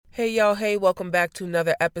Hey y'all, hey, welcome back to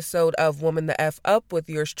another episode of Woman the F Up with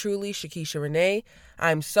yours truly, Shakisha Renee.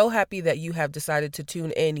 I'm so happy that you have decided to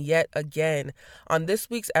tune in yet again. On this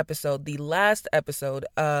week's episode, the last episode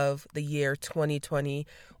of the year 2020,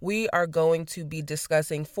 we are going to be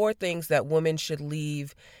discussing 4 things that women should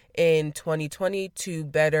leave in 2020 to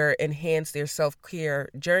better enhance their self-care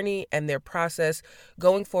journey and their process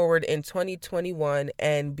going forward in 2021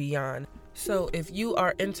 and beyond. So if you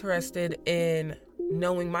are interested in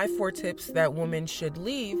knowing my 4 tips that women should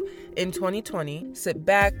leave in 2020, sit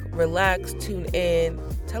back, relax, tune in,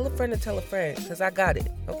 tell a friend to tell a friend, because I got it,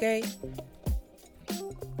 okay?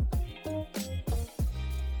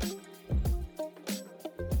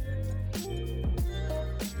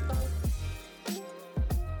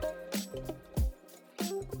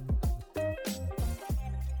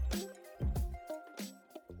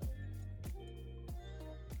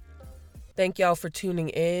 Thank y'all for tuning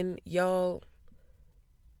in. Y'all,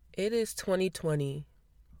 it is 2020.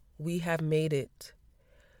 We have made it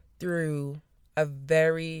through a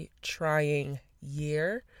very trying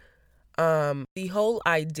year. The whole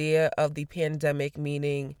idea of the pandemic,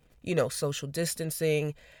 meaning, social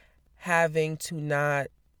distancing, having to not,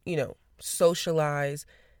 socialize,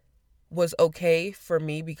 was okay for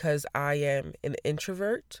me because I am an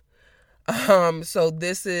introvert. So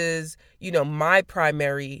this is, my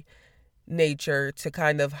primary nature to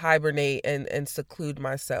kind of hibernate and seclude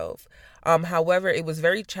myself. However, it was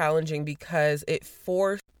very challenging because it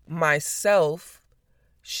forced myself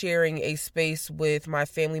sharing a space with my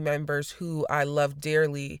family members who I love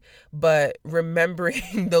dearly, but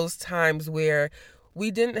remembering those times where we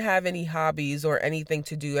didn't have any hobbies or anything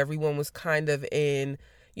to do. Everyone was kind of in,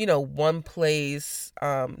 one place.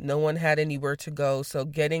 No one had anywhere to go. So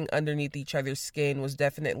getting underneath each other's skin was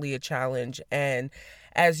definitely a challenge. And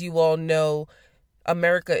as you all know,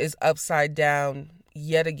 America is upside down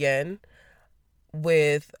yet again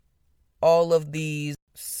with all of these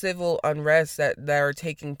civil unrest that are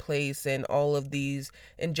taking place and all of these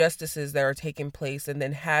injustices that are taking place, and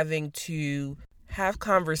then having to have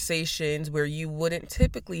conversations where you wouldn't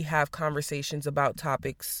typically have conversations about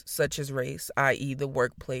topics such as race, i.e. the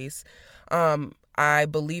workplace. I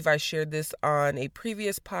believe I shared this on a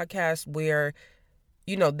previous podcast where,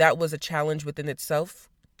 that was a challenge within itself,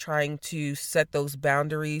 trying to set those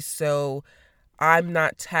boundaries so I'm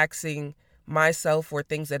not taxing myself for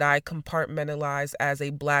things that I compartmentalize as a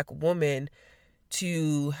Black woman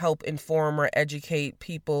to help inform or educate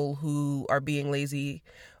people who are being lazy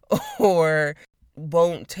or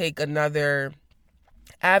won't take another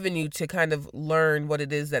avenue to kind of learn what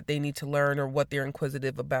it is that they need to learn or what they're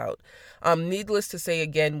inquisitive about. Needless to say,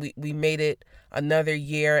 again, we made it another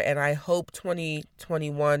year, and I hope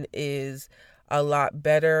 2021 is a lot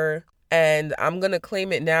better. And I'm going to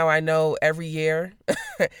claim it now. I know every year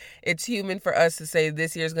it's human for us to say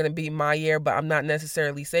this year is going to be my year, but I'm not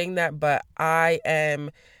necessarily saying that. But I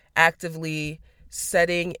am actively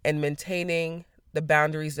setting and maintaining the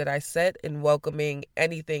boundaries that I set and welcoming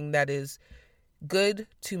anything that is good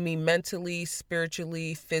to me mentally,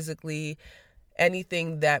 spiritually, physically,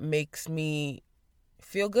 anything that makes me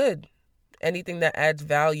feel good, anything that adds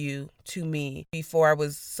value to me. Before, I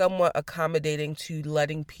was somewhat accommodating to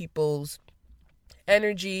letting people's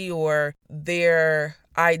energy or their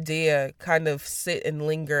idea kind of sit and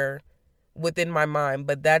linger within my mind,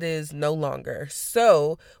 but that is no longer.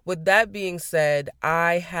 So with that being said,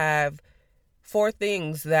 I have 4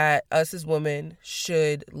 things that us as women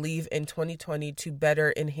should leave in 2020 to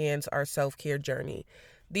better enhance our self-care journey.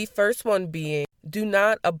 The first one being, do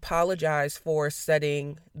not apologize for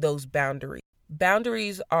setting those boundaries.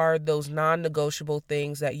 Boundaries are those non-negotiable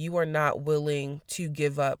things that you are not willing to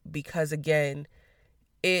give up because, again,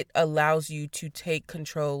 it allows you to take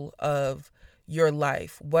control of your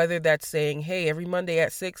life. Whether that's saying, hey, every Monday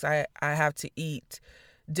at 6, I have to eat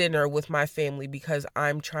dinner with my family because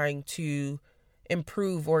I'm trying to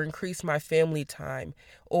improve or increase my family time.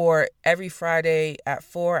 Or every Friday at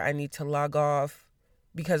 4, I need to log off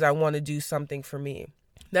because I want to do something for me.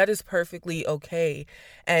 That is perfectly okay.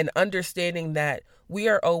 And understanding that we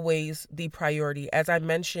are always the priority. As I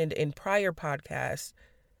mentioned in prior podcasts,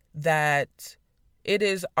 that it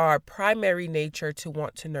is our primary nature to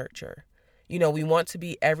want to nurture. We want to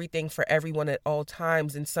be everything for everyone at all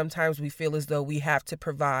times. And sometimes we feel as though we have to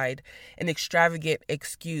provide an extravagant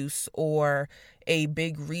excuse or a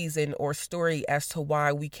big reason or story as to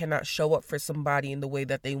why we cannot show up for somebody in the way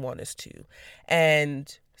that they want us to.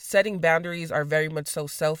 And setting boundaries are very much so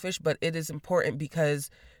selfish, but it is important because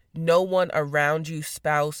no one around you,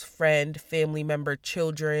 spouse, friend, family member,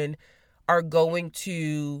 children, are going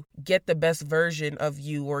to get the best version of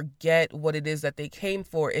you or get what it is that they came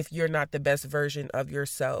for if you're not the best version of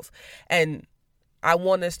yourself. And I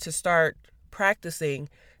want us to start practicing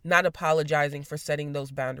not apologizing for setting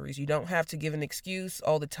those boundaries. You don't have to give an excuse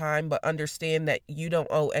all the time, but understand that you don't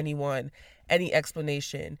owe anyone any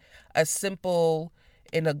explanation. A simple,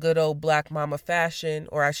 in a good old Black mama fashion,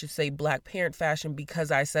 or I should say Black parent fashion, because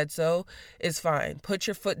I said so, is fine. Put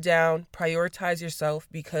your foot down, prioritize yourself,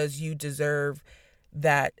 because you deserve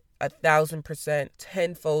that 1,000%,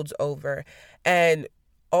 tenfold over. And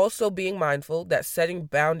also being mindful that setting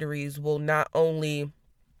boundaries will not only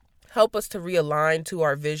help us to realign to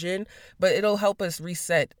our vision, but it'll help us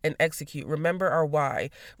reset and execute. Remember our why.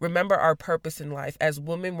 Remember our purpose in life. As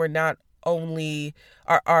women, we're not only,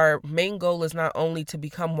 our main goal is not only to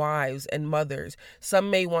become wives and mothers. Some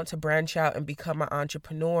may want to branch out and become an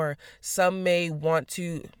entrepreneur. Some may want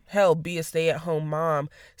to, be a stay-at-home mom.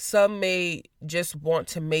 Some may just want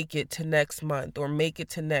to make it to next month or make it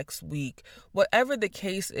to next week. Whatever the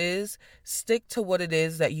case is, stick to what it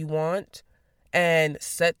is that you want and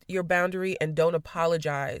set your boundary, and don't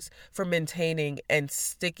apologize for maintaining and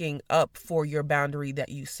sticking up for your boundary that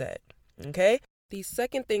you set. Okay? The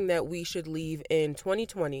second thing that we should leave in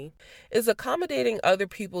 2020 is accommodating other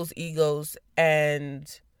people's egos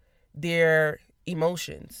and their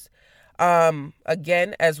emotions.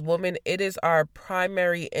 Again, as women, it is our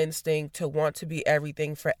primary instinct to want to be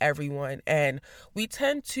everything for everyone. And we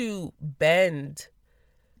tend to bend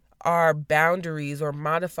our boundaries or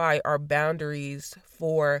modify our boundaries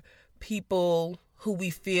for people who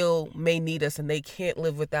we feel may need us and they can't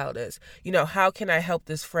live without us. How can I help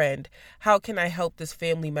this friend? How can I help this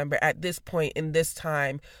family member at this point in this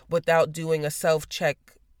time without doing a self-check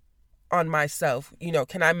on myself?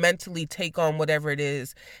 Can I mentally take on whatever it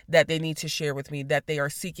is that they need to share with me, that they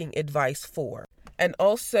are seeking advice for? And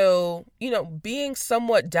also, being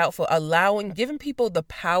somewhat doubtful, giving people the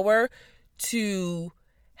power to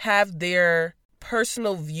have their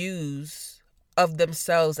personal views of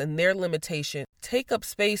themselves and their limitations take up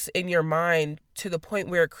space in your mind to the point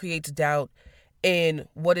where it creates doubt in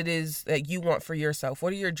what it is that you want for yourself.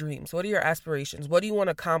 What are your dreams? What are your aspirations? What do you want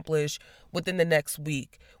to accomplish within the next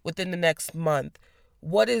week, within the next month?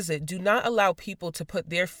 What is it? Do not allow people to put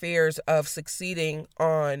their fears of succeeding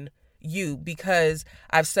on you, because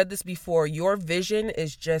I've said this before, your vision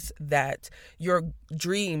is just that. Your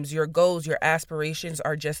dreams, your goals, your aspirations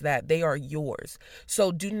are just that. They are yours.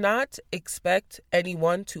 So do not expect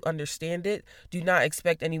anyone to understand it. Do not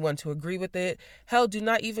expect anyone to agree with it. Hell, do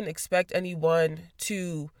not even expect anyone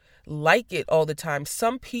to like it all the time.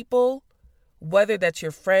 Some people, whether that's your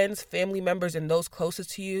friends, family members, and those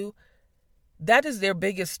closest to you, that is their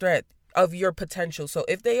biggest threat of your potential. So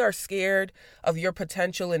if they are scared of your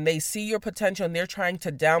potential and they see your potential and they're trying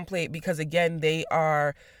to downplay it because, again, they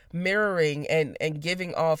are mirroring and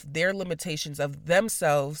giving off their limitations of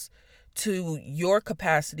themselves to your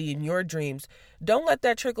capacity and your dreams, don't let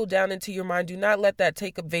that trickle down into your mind. Do not let that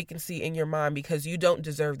take up vacancy in your mind, because you don't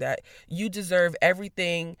deserve that. You deserve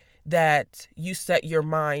everything that you set your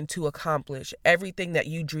mind to accomplish, everything that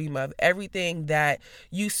you dream of, everything that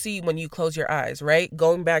you see when you close your eyes, right?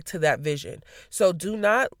 Going back to that vision. So do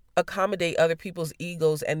not accommodate other people's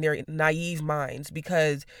egos and their naive minds,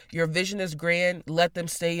 because your vision is grand. Let them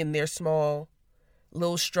stay in their small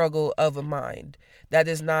little struggle of a mind. That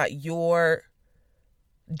is not your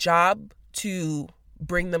job to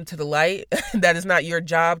bring them to the light. That is not your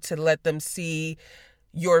job to let them see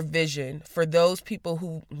your vision. For those people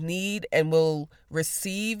who need and will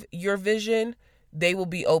receive your vision, they will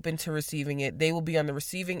be open to receiving it. They will be on the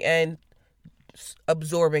receiving end,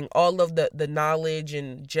 absorbing all of the knowledge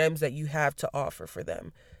and gems that you have to offer for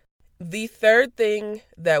them. The third thing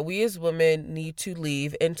that we as women need to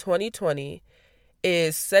leave in 2020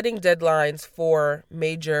 is setting deadlines for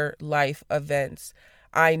major life events.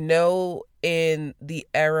 I know in the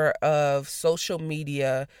era of social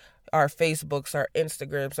media, our Facebooks, our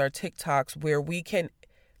Instagrams, our TikToks, where we can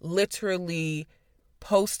literally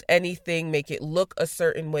post anything, make it look a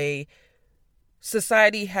certain way,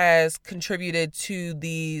 society has contributed to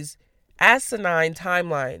these asinine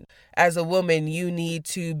timeline. As a woman, you need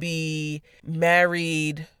to be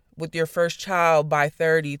married with your first child by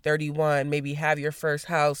 30, 31, maybe have your first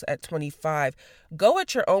house at 25. Go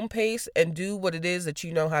at your own pace and do what it is that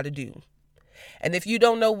you know how to do. And if you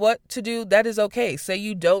don't know what to do, that is okay. Say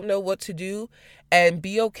you don't know what to do and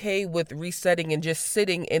be okay with resetting and just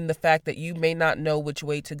sitting in the fact that you may not know which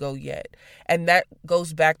way to go yet. And that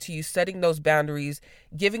goes back to you setting those boundaries,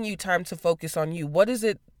 giving you time to focus on you. What is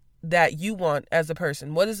it that you want as a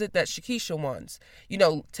person? What is it that Shakisha wants?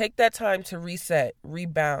 Take that time to reset,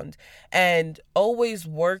 rebound, and always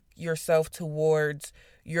work yourself towards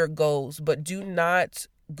your goals, but do not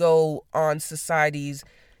go on society's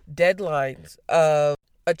deadlines of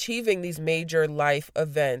achieving these major life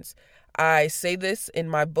events. I say this in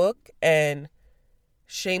my book, and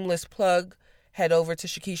shameless plug, head over to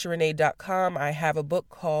ShakishaRenee.com. I have a book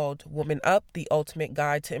called Woman Up, The Ultimate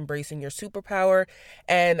Guide to Embracing Your Superpower.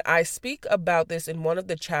 And I speak about this in one of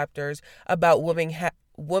the chapters about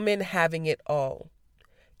women having it all.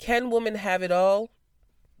 Can women have it all?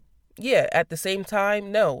 Yeah, at the same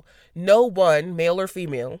time, no. No one, male or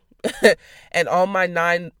female, and all my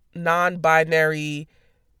non-binary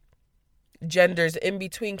genders in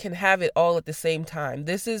between can have it all at the same time.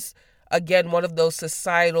 This is, again, one of those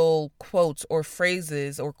societal quotes or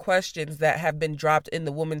phrases or questions that have been dropped in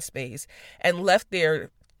the women's space and left there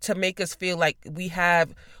to make us feel like we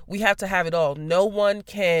have to have it all. No one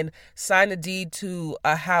can sign a deed to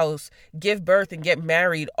a house, give birth, and get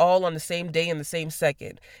married all on the same day in the same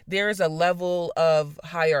second. There is a level of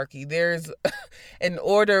hierarchy. There's an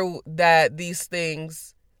order that these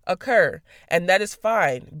things occur, and that is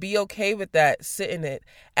fine. Be okay with that. Sit in it.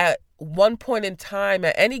 At one point in time,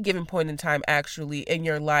 at any given point in time, actually, in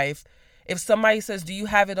your life, if somebody says, do you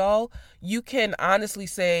have it all? You can honestly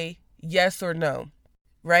say yes or no,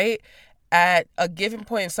 right? At a given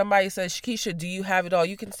point, somebody says, Shakisha, do you have it all?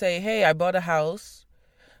 You can say, hey, I bought a house,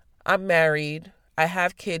 I'm married, I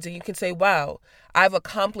have kids, and you can say, wow, I've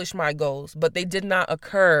accomplished my goals, but they did not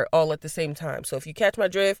occur all at the same time. So if you catch my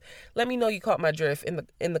drift, let me know you caught my drift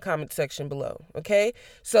in the comment section below, okay?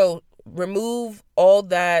 So remove all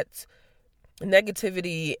that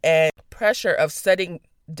negativity and pressure of setting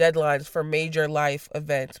deadlines for major life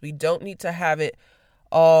events. We don't need to have it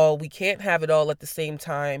all. We can't have it all at the same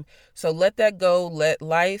time. So let that go. Let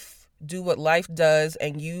life do what life does,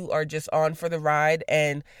 and you are just on for the ride,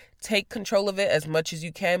 and take control of it as much as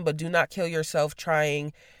you can, but do not kill yourself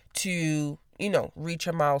trying to, reach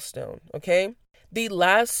a milestone, okay? The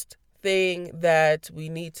last thing that we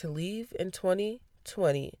need to leave in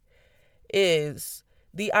 2020 is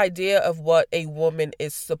the idea of what a woman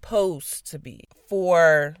is supposed to be.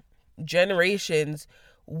 For generations,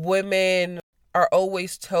 women are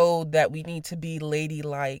always told that we need to be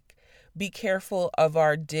ladylike, be careful of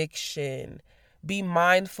our diction, be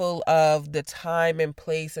mindful of the time and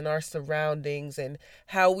place and our surroundings and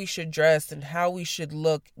how we should dress and how we should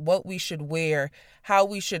look, what we should wear, how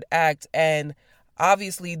we should act. And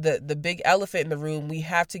obviously the big elephant in the room, we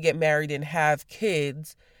have to get married and have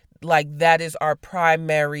kids. Like, that is our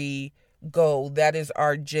primary goal. That is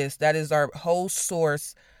our gist. That is our whole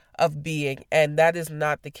source of being. And that is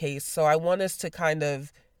not the case. So I want us to kind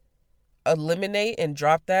of eliminate and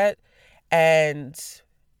drop that. And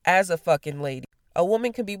as a fucking lady, a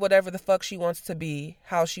woman can be whatever the fuck she wants to be,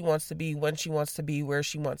 how she wants to be, when she wants to be, where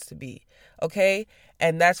she wants to be. Okay?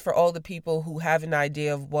 And that's for all the people who have an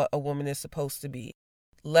idea of what a woman is supposed to be.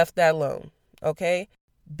 Left that alone. Okay?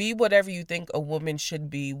 Be whatever you think a woman should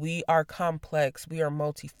be. We are complex. We are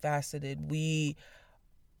multifaceted. We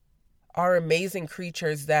are amazing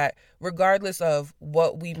creatures that, regardless of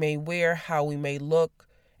what we may wear, how we may look,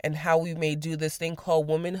 and how we may do this thing called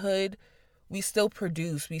womanhood, we still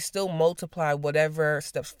produce, we still multiply whatever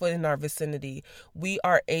steps foot in our vicinity. We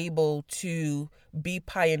are able to be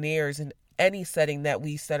pioneers in any setting that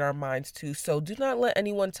we set our minds to. So do not let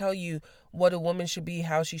anyone tell you what a woman should be,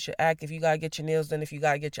 how she should act, if you got to get your nails done, if you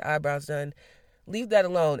got to get your eyebrows done. Leave that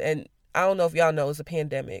alone. And I don't know if y'all know, it's a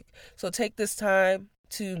pandemic. So take this time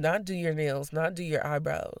to not do your nails, not do your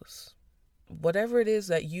eyebrows. Whatever it is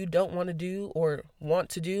that you don't want to do or want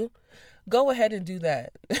to do, go ahead and do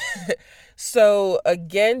that. So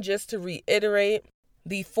again, just to reiterate,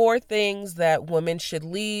 the 4 things that women should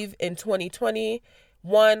leave in 2020.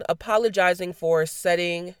 1, apologizing for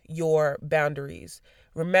setting your boundaries.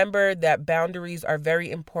 Remember that boundaries are very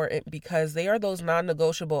important because they are those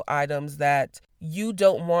non-negotiable items that you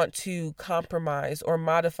don't want to compromise or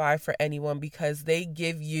modify for anyone, because they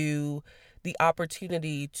give you the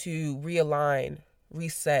opportunity to realign,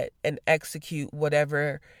 reset, and execute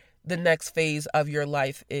whatever the next phase of your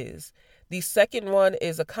life is. The second one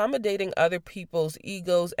is accommodating other people's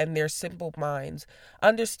egos and their simple minds.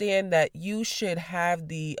 Understand that you should have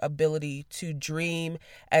the ability to dream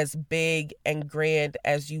as big and grand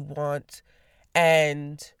as you want,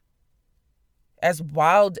 and as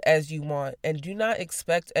wild as you want, and do not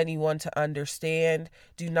expect anyone to understand.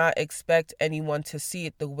 Do not expect anyone to see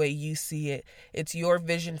it the way you see it. It's your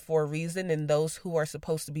vision for a reason, and those who are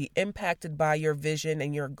supposed to be impacted by your vision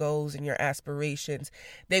and your goals and your aspirations,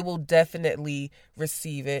 they will definitely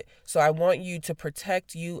receive it. So I want you to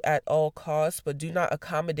protect you at all costs, but do not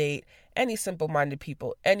accommodate any simple-minded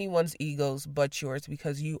people, anyone's egos but yours,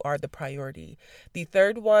 because you are the priority. The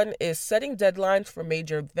third one is setting deadlines for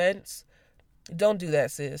major events. Don't do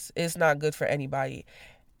that, sis. It's not good for anybody.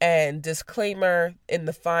 And disclaimer in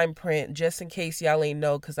the fine print, just in case y'all ain't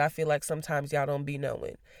know, because I feel like sometimes y'all don't be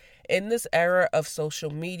knowing. In this era of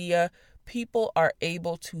social media, people are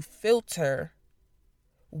able to filter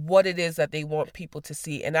what it is that they want people to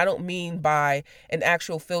see. And I don't mean by an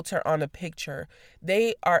actual filter on a picture.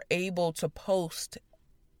 They are able to post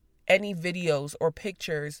any videos or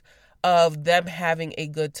pictures of them having a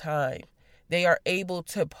good time. They are able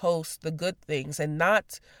to post the good things, and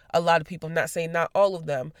not a lot of people, I'm not saying not all of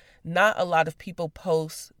them, not a lot of people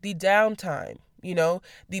post the downtime,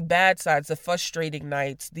 the bad sides, the frustrating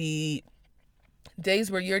nights, the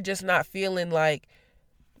days where you're just not feeling like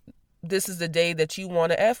this is the day that you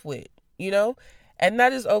want to F with, and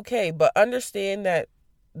that is okay. But understand that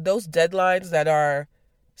those deadlines that are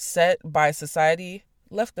set by society,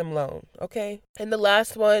 left them alone, okay? And the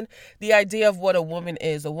last one, the idea of what a woman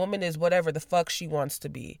is. A woman is whatever the fuck she wants to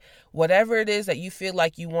be. Whatever it is that you feel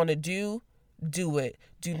like you want to do it.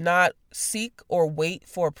 Do not seek or wait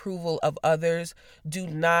for approval of others. Do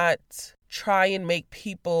not try and make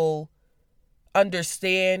people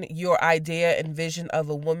understand your idea and vision of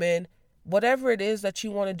a woman. Whatever it is that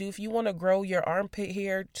you want to do, if you want to grow your armpit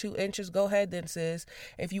hair 2 inches, go ahead then, sis.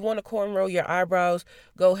 If you want to cornrow your eyebrows,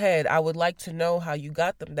 go ahead. I would like to know how you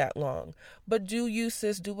got them that long. But do you,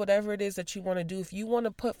 sis, do whatever it is that you want to do. If you want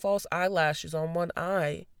to put false eyelashes on one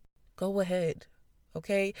eye, go ahead.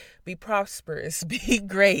 Okay? Be prosperous. Be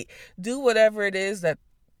great. Do whatever it is that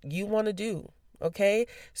you want to do. Okay?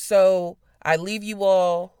 So I leave you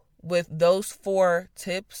all with those 4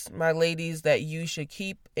 tips, my ladies, that you should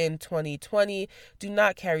keep in 2020. Do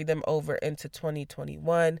not carry them over into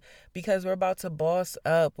 2021, because we're about to boss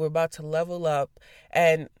up. We're about to level up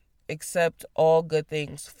and accept all good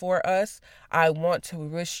things for us. I want to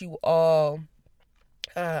wish you all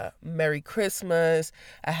Merry Christmas,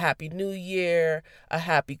 a Happy New Year, a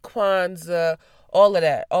Happy Kwanzaa, all of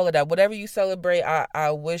that. Whatever you celebrate,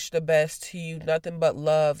 I wish the best to you. Nothing but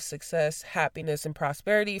love, success, happiness, and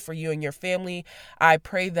prosperity for you and your family. I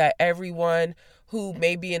pray that everyone who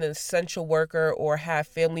may be an essential worker or have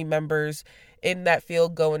family members in that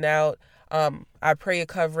field going out, I pray a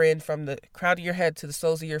covering from the crown of your head to the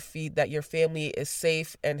soles of your feet, that your family is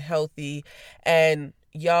safe and healthy. And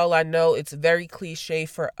y'all, I know it's very cliche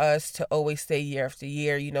for us to always say year after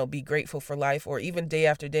year, be grateful for life, or even day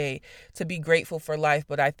after day to be grateful for life.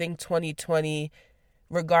 But I think 2020,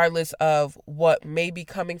 regardless of what may be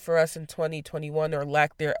coming for us in 2021 or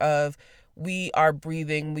lack thereof, we are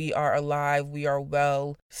breathing, we are alive, we are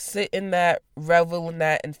well. Sit in that, revel in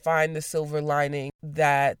that, and find the silver lining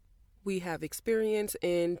that we have experienced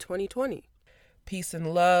in 2020. Peace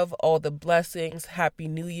and love, all the blessings. Happy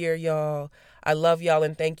New Year, y'all. I love y'all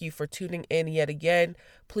and thank you for tuning in yet again.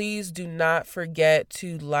 Please do not forget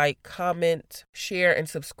to like, comment, share, and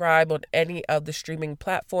subscribe on any of the streaming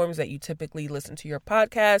platforms that you typically listen to your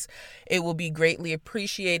podcast. It will be greatly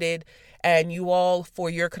appreciated. And you all, for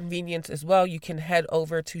your convenience as well, you can head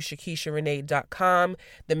over to ShakishaRenee.com.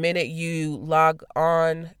 The minute you log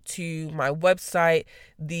on to my website,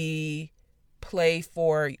 the play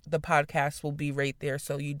for the podcast will be right there,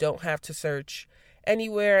 so you don't have to search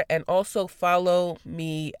anywhere. And also follow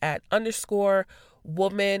me at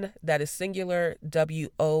 _woman, that is singular,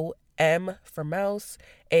 WOM for mouse,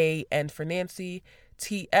 AN for Nancy,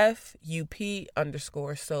 TFUP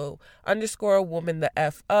 _. So _woman, the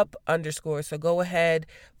F up _ So go ahead,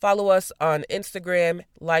 follow us on Instagram,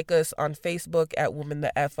 like us on Facebook at woman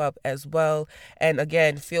the F up as well. And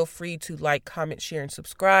again, feel free to like, comment, share, and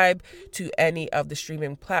subscribe to any of the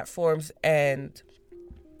streaming platforms. And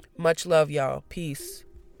much love, y'all. Peace.